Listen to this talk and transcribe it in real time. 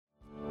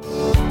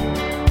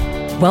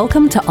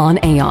Welcome to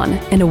On Aon,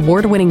 an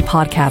award-winning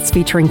podcast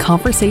featuring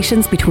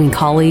conversations between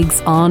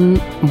colleagues on,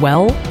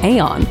 well,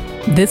 Aon.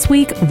 This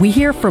week, we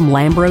hear from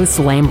Lambros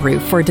to Lambrou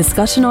for a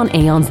discussion on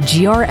Aon's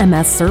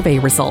GRMS survey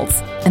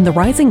results and the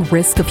rising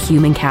risk of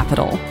human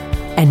capital.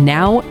 And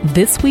now,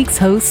 this week's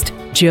host,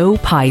 Joe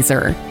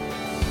Peiser.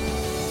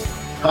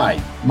 Hi,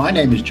 my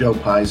name is Joe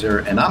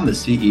Peiser, and I'm the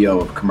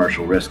CEO of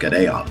Commercial Risk at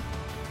Aon.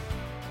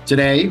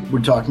 Today, we're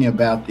talking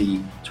about the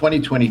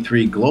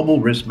 2023 Global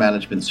Risk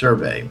Management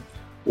Survey,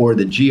 or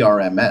the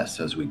GRMS,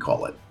 as we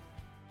call it.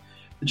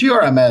 The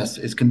GRMS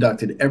is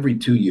conducted every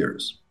 2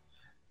 years.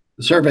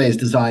 The survey is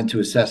designed to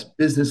assess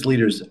business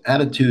leaders'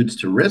 attitudes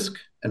to risk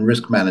and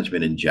risk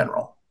management in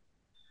general.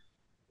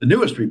 The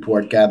newest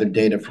report gathered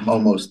data from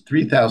almost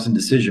 3,000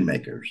 decision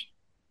makers,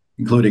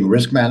 including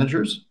risk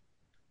managers,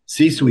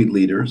 C-suite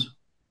leaders,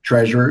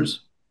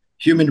 treasurers,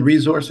 human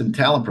resource and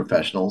talent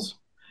professionals,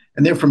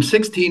 and they're from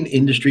 16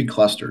 industry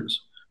clusters,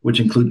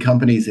 which include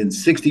companies in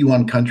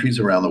 61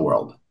 countries around the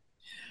world.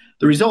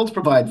 The results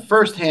provide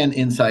firsthand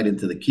insight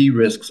into the key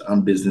risks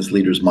on business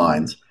leaders'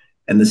 minds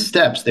and the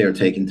steps they are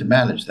taking to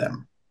manage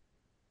them.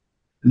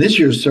 And this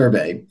year's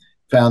survey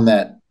found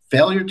that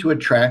failure to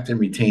attract and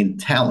retain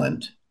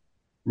talent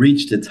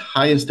reached its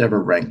highest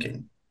ever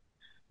ranking,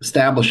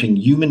 establishing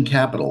human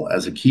capital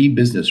as a key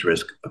business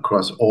risk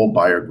across all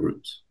buyer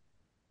groups.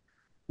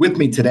 With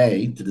me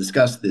today to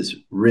discuss this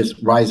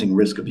rising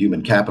risk of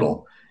human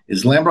capital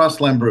is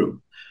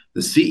Lambrou, the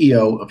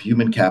CEO of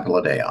Human Capital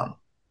at Aon.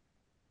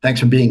 Thanks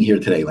for being here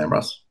today,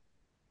 Lambros.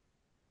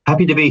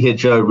 Happy to be here,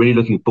 Joe. Really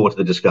looking forward to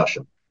the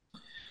discussion.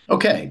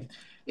 Okay.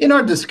 In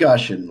our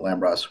discussion,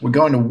 Lambros, we're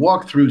going to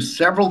walk through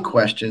several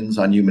questions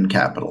on human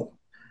capital,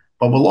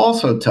 but we'll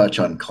also touch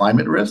on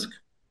climate risk,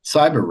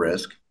 cyber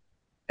risk,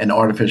 and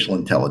artificial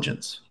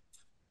intelligence.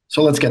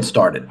 So let's get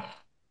started.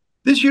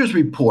 This year's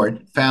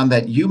report found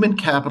that human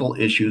capital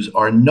issues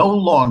are no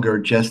longer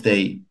just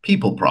a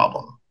people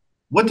problem.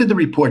 What did the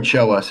report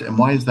show us, and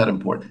why is that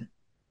important?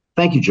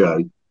 Thank you,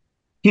 Joe.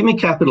 Human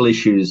capital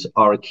issues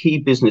are a key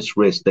business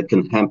risk that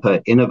can hamper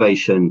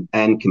innovation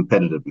and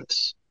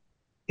competitiveness.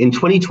 In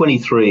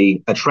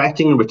 2023,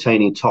 attracting and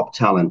retaining top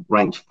talent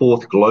ranked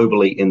fourth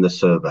globally in the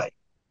survey.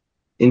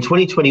 In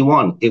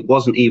 2021, it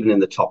wasn't even in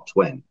the top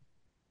 20.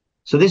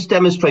 So this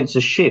demonstrates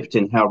a shift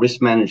in how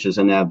risk managers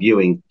are now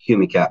viewing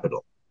human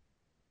capital.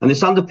 And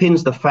this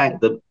underpins the fact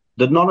that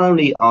not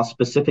only are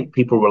specific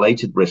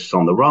people-related risks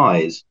on the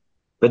rise,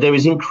 but there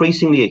is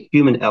increasingly a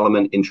human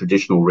element in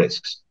traditional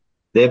risks,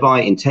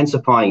 thereby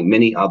intensifying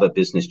many other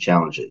business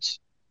challenges.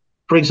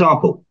 For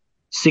example,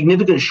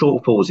 significant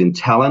shortfalls in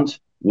talent,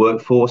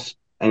 workforce,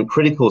 and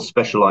critical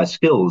specialized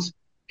skills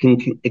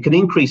can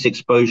increase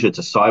exposure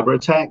to cyber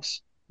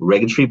attacks,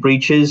 regulatory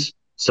breaches,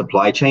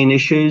 supply chain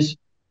issues,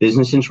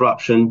 business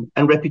interruption,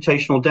 and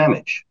reputational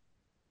damage.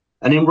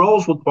 And in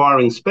roles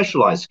requiring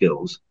specialized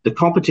skills, the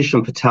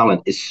competition for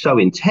talent is so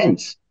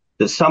intense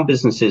that some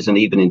businesses and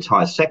even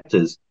entire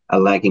sectors are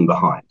lagging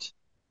behind.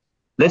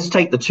 Let's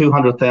take the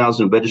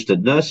 200,000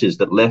 registered nurses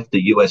that left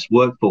the US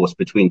workforce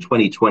between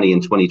 2020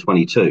 and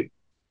 2022.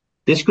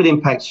 This could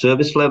impact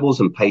service levels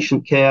and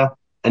patient care,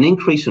 and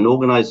increase an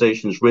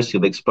organization's risk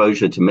of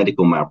exposure to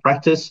medical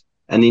malpractice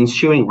and the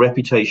ensuing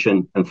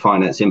reputation and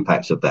finance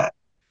impacts of that.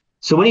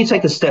 So when you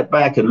take a step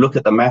back and look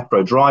at the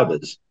macro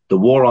drivers, the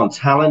war on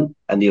talent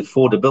and the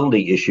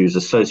affordability issues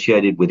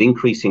associated with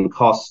increasing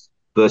costs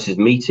versus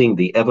meeting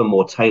the ever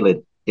more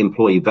tailored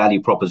employee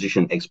value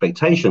proposition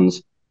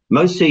expectations,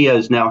 most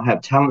CEOs now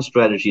have talent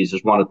strategies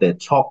as one of their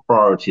top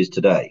priorities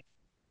today.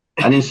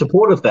 And in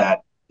support of that,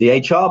 the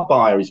HR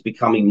buyer is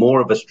becoming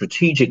more of a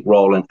strategic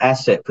role and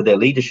asset for their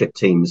leadership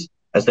teams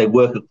as they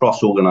work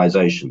across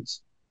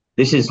organizations.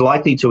 This is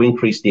likely to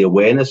increase the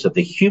awareness of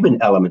the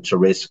human element to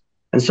risk,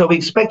 and so we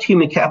expect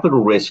human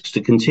capital risks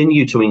to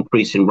continue to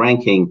increase in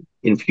ranking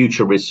in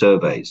future risk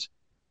surveys.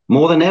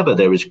 More than ever,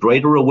 there is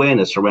greater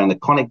awareness around the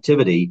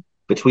connectivity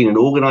between an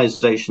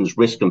organization's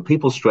risk and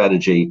people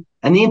strategy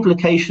and the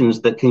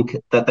implications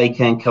that they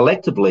can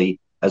collectively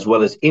as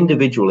well as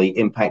individually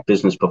impact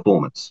business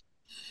performance.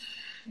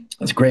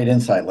 That's great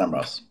insight,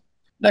 Lambros.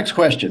 Next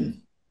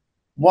question.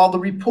 While the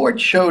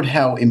report showed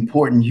how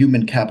important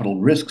human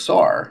capital risks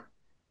are,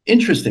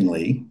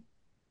 interestingly,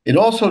 it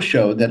also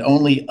showed that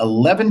only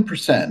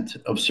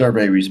 11% of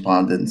survey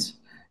respondents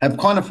have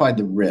quantified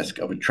the risk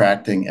of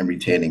attracting and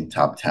retaining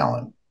top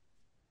talent.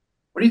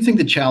 What do you think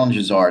the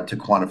challenges are to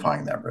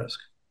quantifying that risk?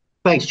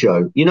 Thanks,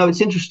 Joe. You know,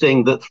 it's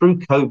interesting that through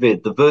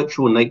COVID, the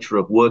virtual nature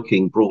of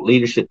working brought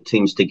leadership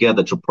teams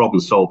together to problem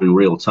solve in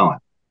real time.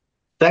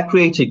 That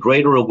created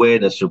greater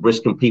awareness of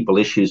risk and people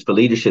issues for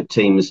leadership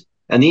teams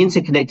and the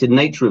interconnected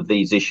nature of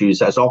these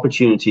issues as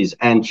opportunities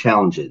and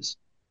challenges.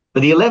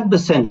 But the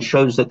 11%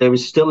 shows that there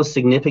is still a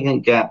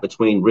significant gap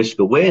between risk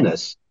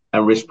awareness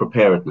and risk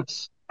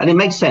preparedness. And it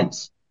makes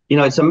sense. You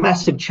know, it's a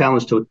massive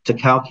challenge to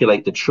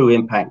calculate the true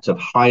impact of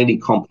highly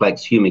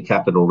complex human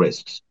capital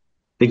risks.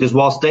 Because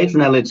whilst data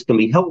analytics can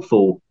be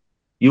helpful,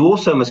 you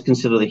also must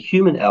consider the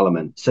human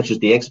element, such as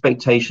the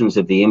expectations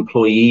of the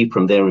employee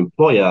from their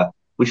employer,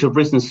 which have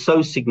risen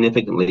so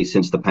significantly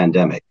since the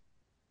pandemic.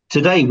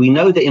 Today, we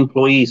know that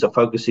employees are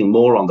focusing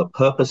more on the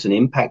purpose and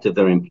impact of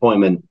their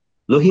employment,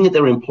 looking at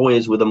their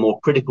employers with a more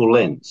critical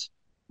lens,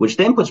 which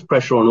then puts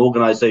pressure on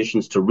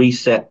organizations to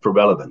reset for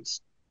relevance,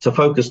 to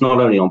focus not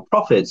only on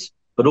profits,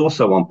 but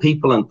also on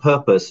people and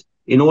purpose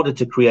in order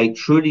to create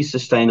truly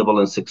sustainable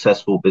and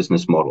successful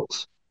business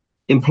models.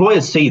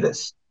 Employers see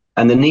this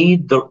and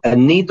need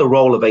the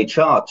role of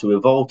HR to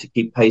evolve to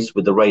keep pace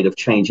with the rate of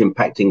change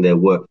impacting their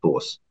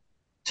workforce.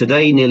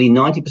 Today, nearly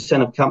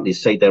 90% of companies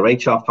say their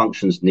HR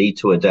functions need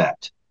to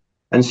adapt.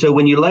 And so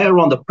when you layer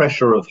on the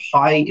pressure of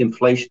high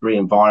inflationary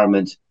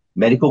environment,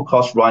 medical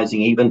costs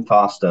rising even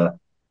faster,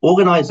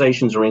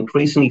 organizations are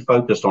increasingly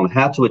focused on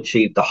how to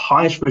achieve the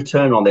highest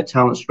return on their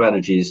talent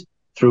strategies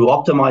through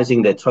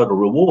optimizing their total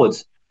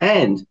rewards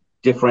and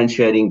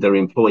differentiating their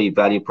employee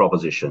value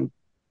proposition.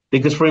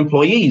 Because for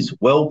employees,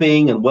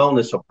 well-being and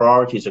wellness are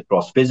priorities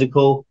across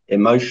physical,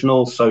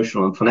 emotional,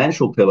 social, and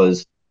financial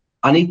pillars.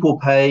 Unequal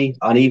pay,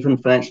 uneven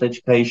financial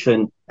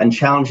education, and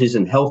challenges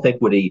in health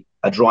equity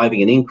are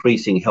driving an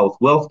increasing health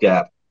wealth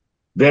gap.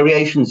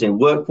 Variations in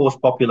workforce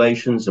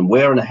populations and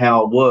where and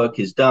how work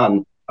is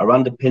done are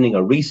underpinning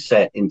a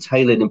reset in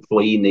tailored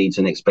employee needs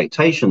and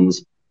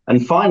expectations.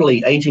 And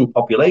finally, aging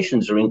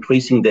populations are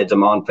increasing their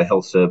demand for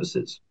health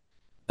services.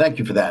 Thank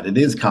you for that. It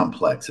is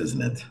complex,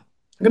 isn't it?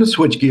 I'm going to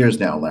switch gears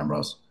now,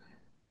 Lambros.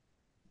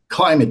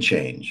 Climate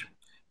change.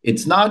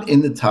 It's not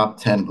in the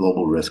top 10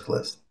 global risk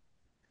list.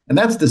 And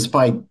that's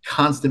despite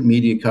constant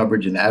media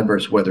coverage and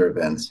adverse weather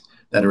events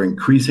that are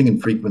increasing in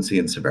frequency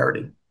and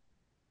severity.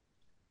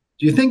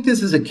 Do you think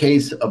this is a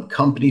case of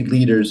company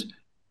leaders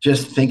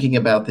just thinking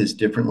about this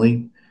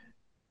differently?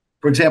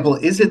 For example,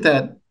 is it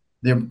that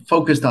they're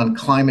focused on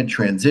climate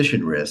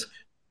transition risk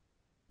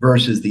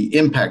versus the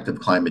impact of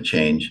climate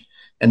change?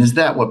 And is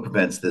that what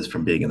prevents this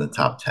from being in the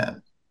top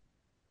 10?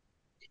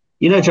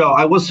 You know, Joe,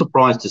 I was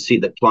surprised to see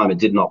that climate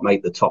did not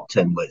make the top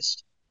 10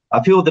 list.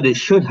 I feel that it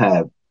should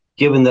have,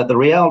 given that the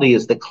reality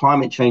is that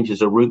climate change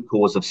is a root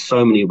cause of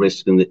so many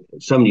risks in the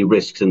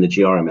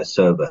GRMS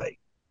survey.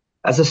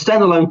 As a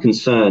standalone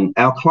concern,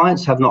 our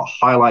clients have not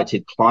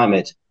highlighted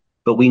climate,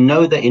 but we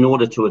know that in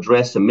order to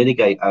address and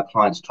mitigate our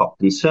clients' top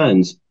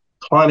concerns,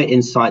 climate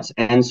insights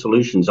and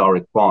solutions are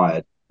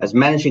required, as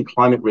managing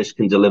climate risk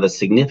can deliver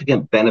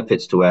significant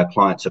benefits to our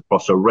clients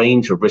across a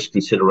range of risk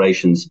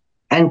considerations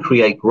and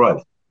create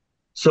growth.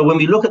 So when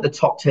we look at the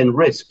top 10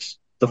 risks,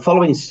 the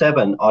following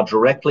 7 are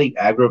directly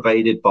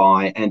aggravated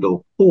by and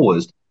or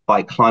caused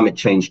by climate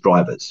change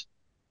drivers: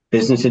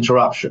 business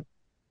interruption,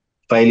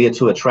 failure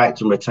to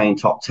attract and retain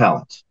top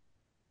talent,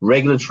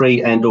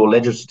 regulatory and or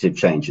legislative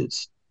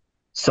changes,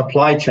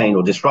 supply chain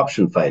or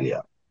disruption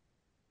failure,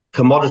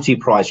 commodity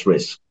price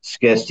risk,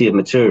 scarcity of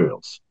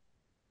materials,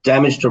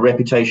 damage to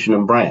reputation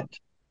and brand,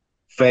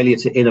 failure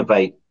to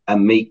innovate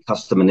and meet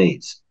customer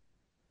needs.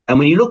 And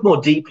when you look more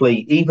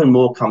deeply, even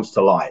more comes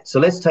to light. So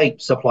let's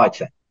take supply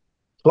chain.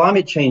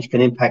 Climate change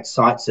can impact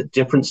sites at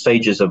different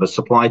stages of a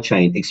supply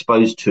chain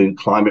exposed to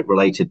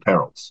climate-related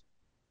perils.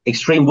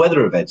 Extreme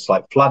weather events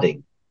like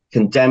flooding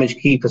can damage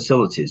key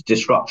facilities,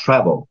 disrupt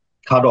travel,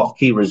 cut off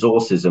key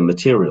resources and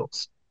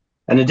materials.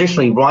 And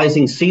additionally,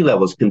 rising sea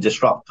levels can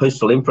disrupt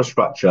coastal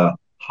infrastructure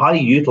highly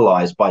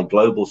utilized by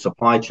global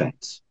supply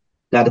chains.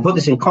 Now, to put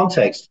this in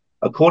context,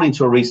 according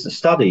to a recent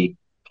study,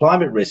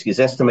 climate risk is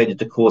estimated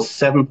to cause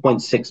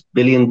 $7.6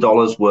 billion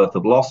worth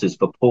of losses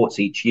for ports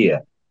each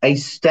year, a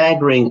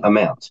staggering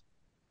amount.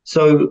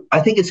 So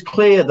I think it's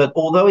clear that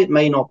although it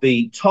may not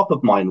be top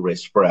of mind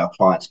risk for our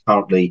clients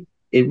currently,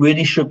 it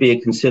really should be a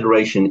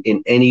consideration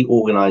in any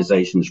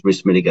organization's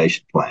risk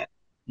mitigation plan.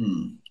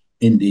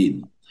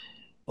 Indeed.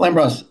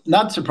 Lambros,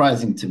 not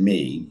surprising to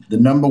me, the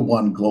number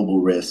one global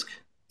risk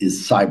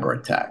is cyber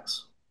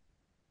attacks.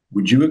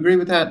 Would you agree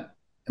with that?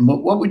 And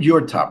what would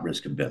your top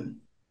risk have been?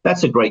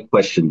 That's a great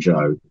question,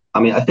 Joe. I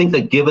mean, I think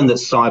that given that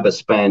cyber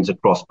spans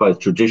across both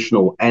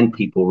traditional and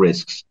people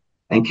risks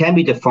and can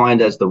be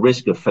defined as the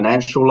risk of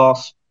financial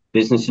loss,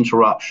 business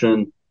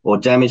interruption, or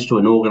damage to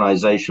an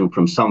organization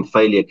from some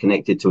failure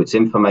connected to its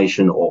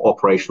information or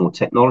operational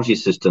technology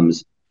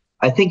systems,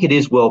 I think it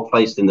is well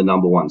placed in the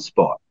number one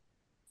spot.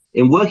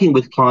 In working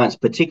with clients,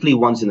 particularly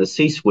ones in the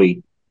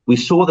C-suite, we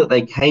saw that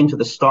they came to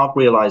the stark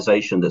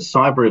realization that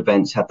cyber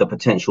events have the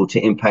potential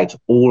to impact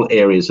all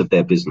areas of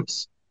their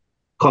business.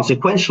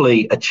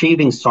 Consequently,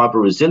 achieving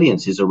cyber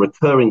resilience is a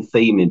recurring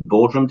theme in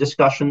boardroom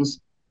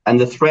discussions, and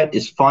the threat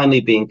is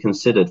finally being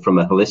considered from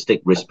a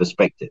holistic risk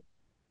perspective.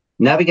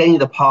 Navigating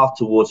the path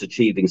towards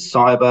achieving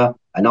cyber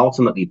and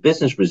ultimately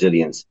business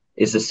resilience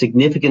is a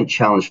significant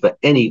challenge for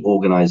any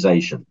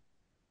organization.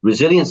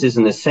 Resilience is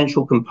an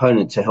essential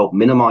component to help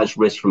minimize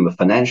risk from a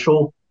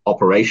financial,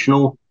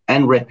 operational,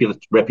 and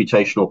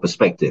reputational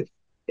perspective.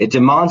 It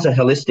demands a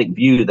holistic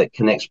view that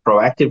connects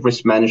proactive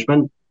risk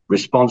management,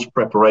 response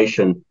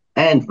preparation,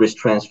 and risk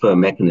transfer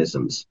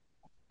mechanisms.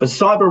 But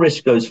cyber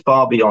risk goes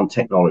far beyond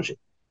technology.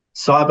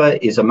 Cyber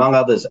is, among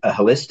others, a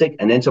holistic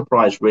and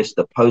enterprise risk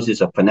that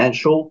poses a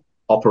financial,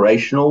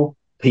 operational,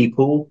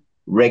 people,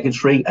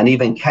 regulatory, and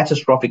even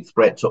catastrophic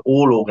threat to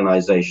all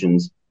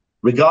organizations,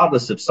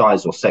 regardless of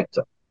size or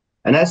sector.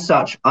 And as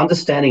such,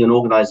 understanding an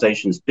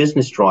organization's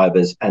business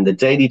drivers and the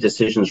daily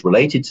decisions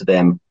related to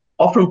them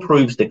often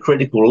proves the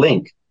critical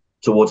link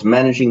towards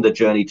managing the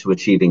journey to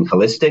achieving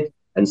holistic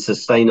and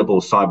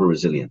sustainable cyber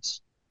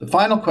resilience. The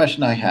final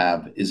question I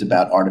have is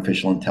about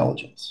artificial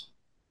intelligence.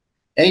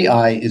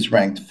 AI is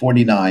ranked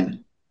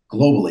 49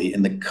 globally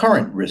in the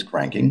current risk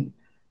ranking,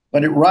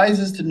 but it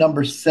rises to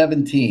number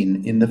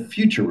 17 in the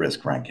future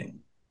risk ranking.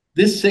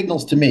 This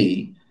signals to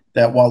me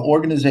that while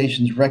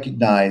organizations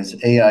recognize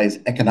AI's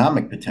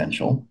economic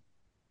potential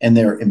and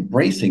they're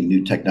embracing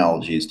new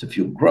technologies to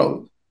fuel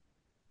growth,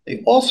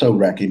 they also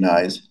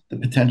recognize the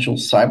potential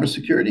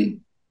cybersecurity,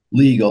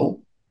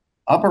 legal,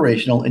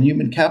 operational, and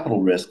human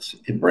capital risks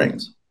it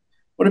brings.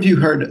 What have you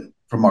heard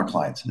from our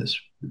clients in this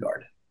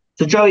regard?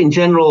 So, Joe, in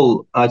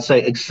general, I'd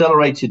say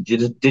accelerated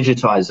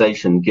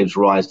digitization gives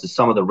rise to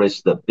some of the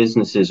risks that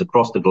businesses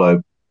across the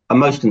globe are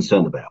most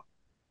concerned about.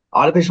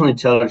 Artificial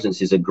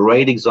intelligence is a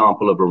great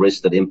example of a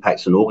risk that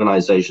impacts an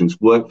organization's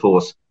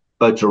workforce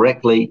both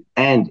directly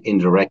and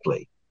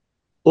indirectly.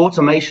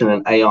 Automation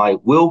and AI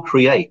will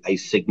create a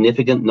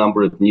significant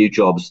number of new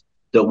jobs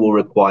that will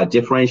require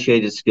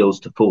differentiated skills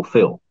to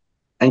fulfill.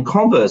 And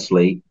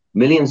conversely,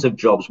 millions of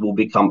jobs will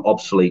become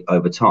obsolete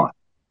over time.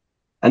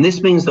 And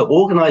this means that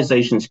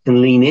organizations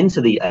can lean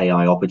into the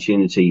AI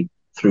opportunity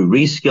through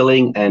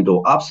reskilling and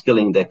or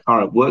upskilling their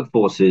current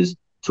workforces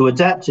to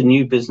adapt to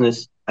new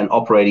business and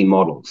operating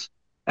models.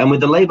 And with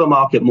the labor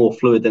market more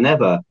fluid than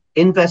ever,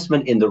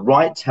 investment in the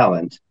right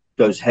talent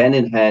goes hand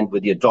in hand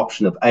with the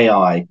adoption of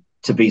AI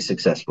to be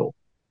successful.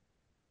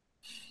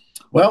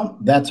 Well,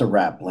 that's a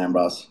wrap,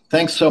 Lambros.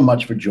 Thanks so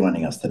much for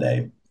joining us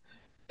today.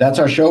 That's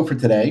our show for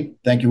today.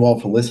 Thank you all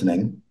for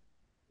listening.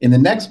 In the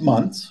next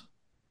months,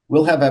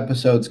 we'll have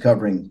episodes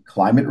covering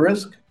climate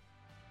risk,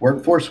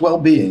 workforce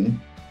well-being,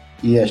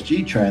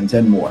 ESG trends,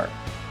 and more.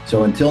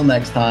 So until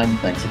next time,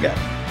 thanks again.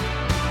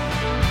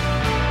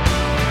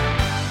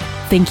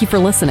 Thank you for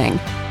listening.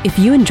 If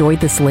you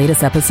enjoyed this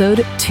latest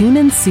episode, tune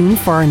in soon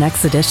for our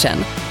next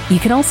edition. You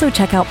can also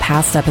check out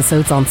past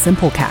episodes on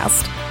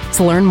Simplecast.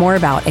 To learn more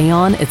about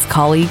Aon, its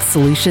colleagues,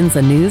 solutions,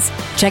 and news,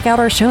 check out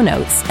our show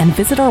notes and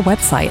visit our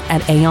website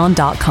at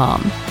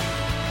aon.com.